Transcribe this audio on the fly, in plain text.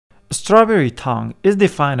Strawberry tongue is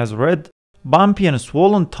defined as red, bumpy and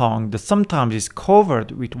swollen tongue that sometimes is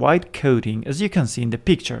covered with white coating, as you can see in the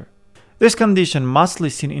picture. This condition mostly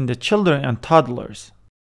seen in the children and toddlers.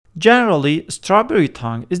 Generally, strawberry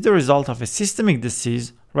tongue is the result of a systemic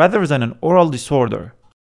disease rather than an oral disorder.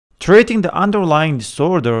 Treating the underlying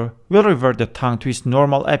disorder will revert the tongue to its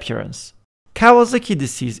normal appearance. Kawasaki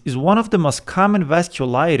disease is one of the most common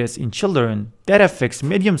vasculitis in children that affects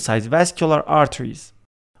medium-sized vascular arteries.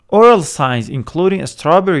 Oral signs including a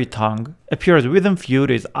strawberry tongue appears within few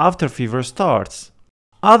days after fever starts.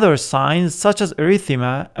 Other signs such as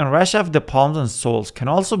erythema and rash of the palms and soles can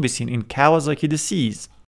also be seen in Kawasaki disease.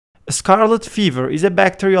 Scarlet fever is a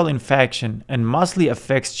bacterial infection and mostly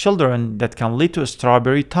affects children that can lead to a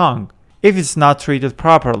strawberry tongue if it's not treated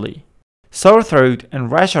properly. Sore throat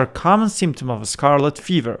and rash are common symptoms of scarlet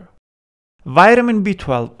fever. Vitamin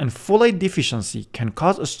B12 and folate deficiency can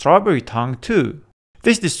cause a strawberry tongue too.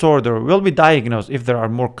 This disorder will be diagnosed if there are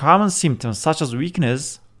more common symptoms such as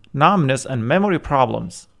weakness, numbness, and memory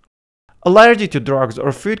problems. Allergy to drugs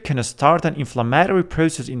or food can start an inflammatory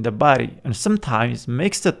process in the body and sometimes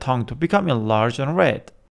makes the tongue to become enlarged and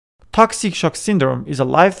red. Toxic shock syndrome is a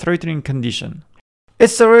life-threatening condition.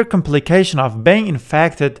 It's a rare complication of being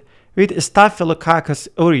infected with Staphylococcus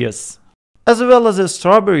aureus. As well as a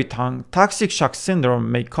strawberry tongue, toxic shock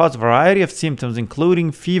syndrome may cause a variety of symptoms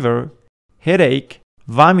including fever, headache,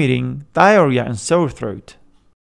 vomiting, diarrhea, and sore throat.